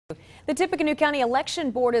The Tippecanoe County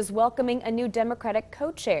Election Board is welcoming a new Democratic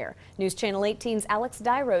co-chair. News Channel 18's Alex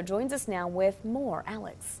Dyro joins us now with more.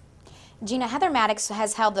 Alex. Gina, Heather Maddox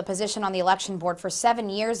has held the position on the election board for 7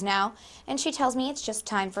 years now, and she tells me it's just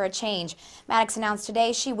time for a change. Maddox announced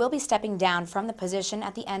today she will be stepping down from the position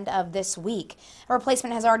at the end of this week. A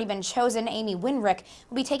replacement has already been chosen. Amy Winrick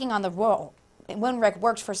will be taking on the role. Winrick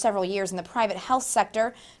worked for several years in the private health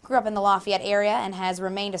sector, grew up in the Lafayette area, and has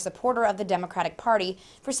remained a supporter of the Democratic Party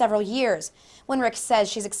for several years. Winrick says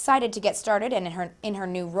she's excited to get started in her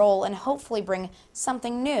new role and hopefully bring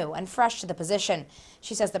something new and fresh to the position.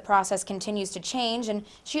 She says the process continues to change, and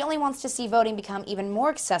she only wants to see voting become even more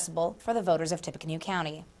accessible for the voters of Tippecanoe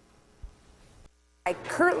County. I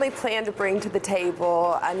currently plan to bring to the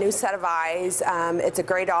table a new set of eyes. It's a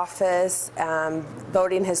great office.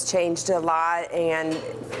 Voting has changed a lot and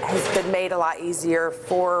has been made a lot easier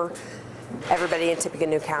for everybody in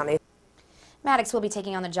Tippecanoe County. Maddox will be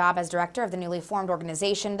taking on the job as director of the newly formed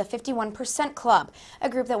organization, the 51% Club, a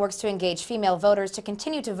group that works to engage female voters to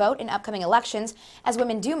continue to vote in upcoming elections, as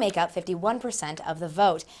women do make up 51% of the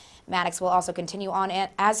vote. Maddox will also continue on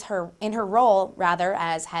in her role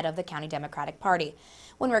as head of the County Democratic Party.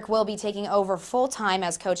 Winrick will be taking over full-time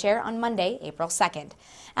as co-chair on Monday, April 2nd.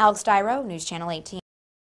 Alex Dyro, News Channel 18.